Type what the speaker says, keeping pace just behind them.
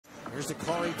Here's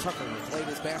Dakarai Tucker, who played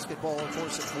his basketball, of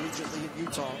course, collegiately at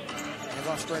Utah. Hands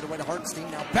off straight away to Hartenstein.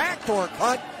 Now backdoor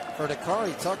cut for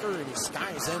Dakarai Tucker, and he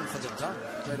skies in for the dunk.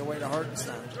 Straight away to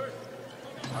Hartenstein.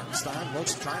 Hartenstein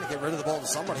looks trying to get rid of the ball to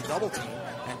somebody, double team.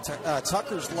 And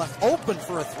Tucker's left open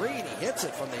for a three, and he hits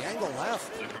it from the angle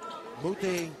left.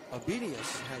 Mute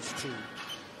Abedius has two.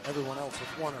 Everyone else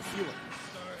with one or fewer.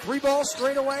 Three ball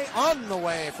straight away, on the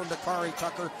way from Dakarai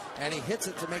Tucker, and he hits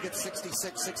it to make it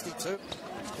 66-62.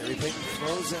 Gary Payton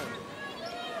throws in.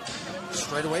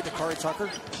 Straight away, Dakarai Tucker.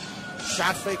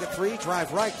 Shot fake at three,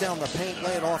 drive right down the paint,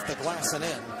 lay it off the glass and in.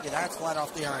 Yeah, that's flat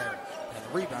off the iron. And the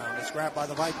rebound is grabbed by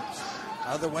the Vipers.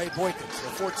 Other way, Boykins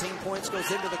with 14 points goes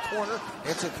into the corner.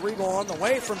 It's a three ball on the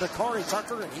way from Dakarai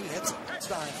Tucker, and he hits it.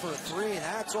 Stein for a three, and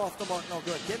that's off the mark, no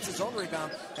good. Gets his own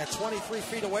rebound at 23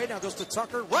 feet away. Now goes to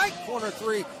Tucker, right corner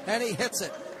three, and he hits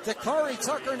it. Dakarai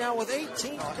Tucker now with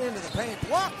 18 into the paint,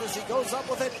 blocked as he goes up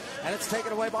with it, and it's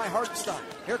taken away by Hartenstein.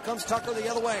 Here comes Tucker the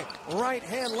other way. Right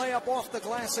hand layup off the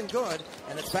glass and good,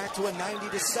 and it's back to a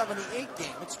 90-78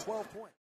 game. It's 12 points.